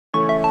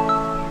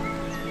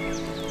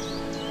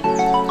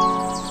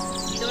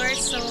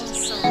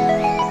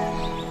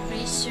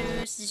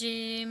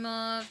Dream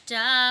of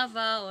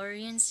Davao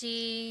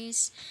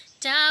Oriensis,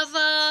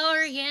 Davao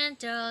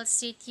Oriental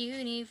State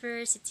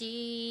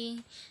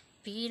University,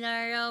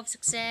 pillar of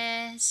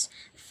success,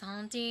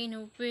 fountain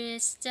of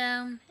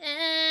wisdom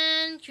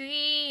and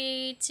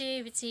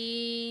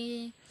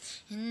creativity.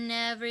 In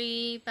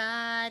every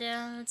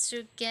battle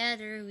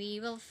together we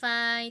will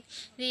fight.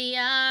 The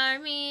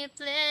army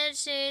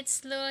pledged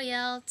its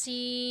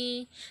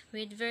loyalty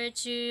with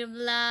virtue of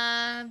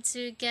love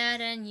to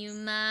God and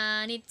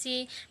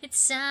humanity. It's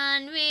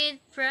stand with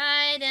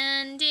pride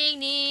and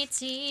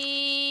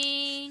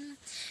dignity.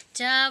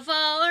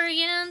 Davao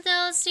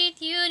Oriental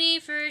State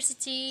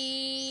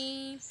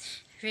University.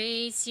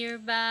 Raise your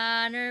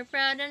banner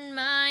proud and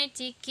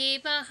mighty,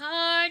 keep a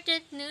heart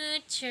that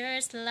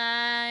nurtures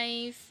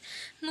life.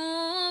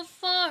 Move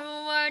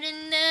forward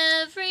in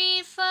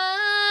every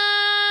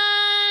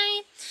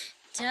fight.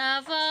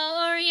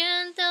 Davao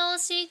Oriental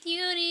State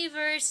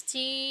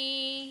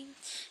University.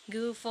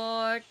 Go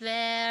forth,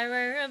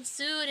 bearer of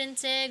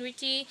student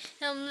integrity,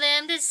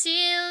 emblem the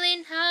seal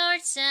in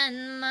hearts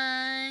and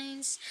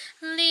minds.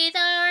 Lead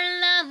our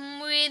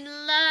lamp with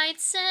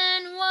lights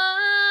and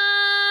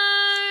warmth.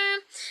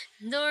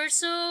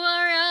 DOrSU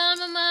our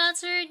alma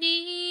mater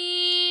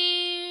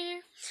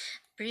dear.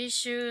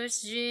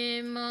 Precious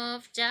dream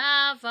of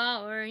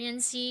Davao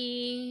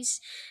Oriensis,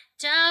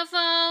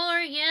 Davao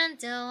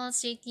Oriental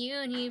State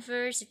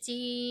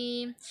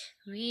University.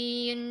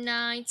 We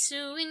unite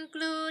to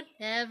include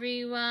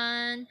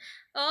everyone.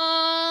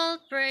 All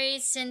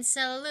praise and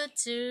salute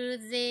to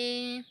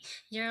thee.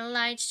 Your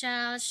light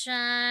shall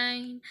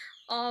shine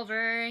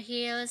over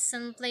hills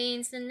and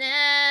plains and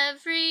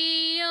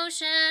every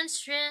ocean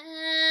stream.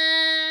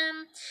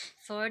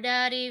 For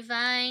the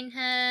divine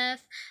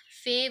hath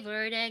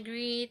favored thy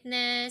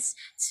greatness.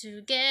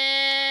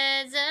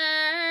 Together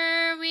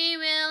we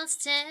will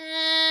stand.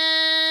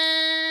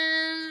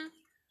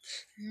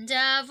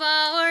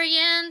 Davao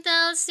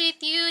Oriental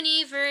State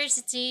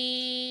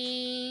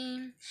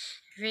University.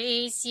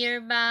 Raise your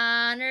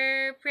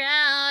banner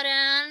proud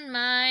and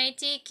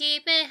mighty,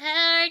 keep a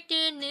heart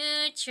that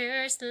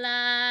nurtures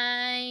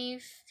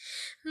life.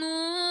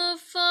 Move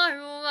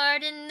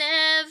forward in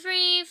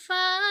every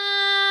fight.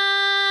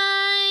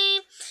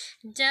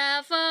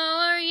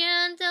 Davao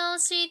Oriental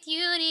State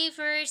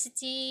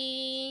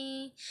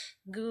University.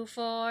 Go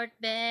forth,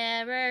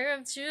 bearer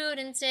of truth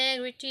and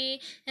integrity,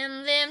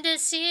 emblem the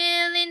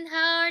seal in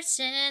hearts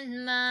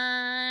and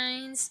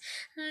minds.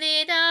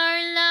 Lead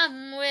our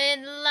lamp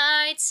with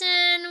lights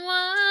and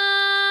warmth.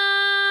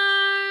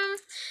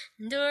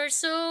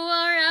 DOrSU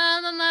our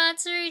alma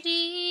mater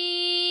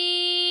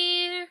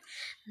dear.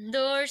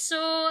 DOrSU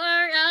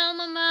our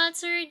alma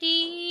mater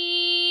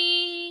dear.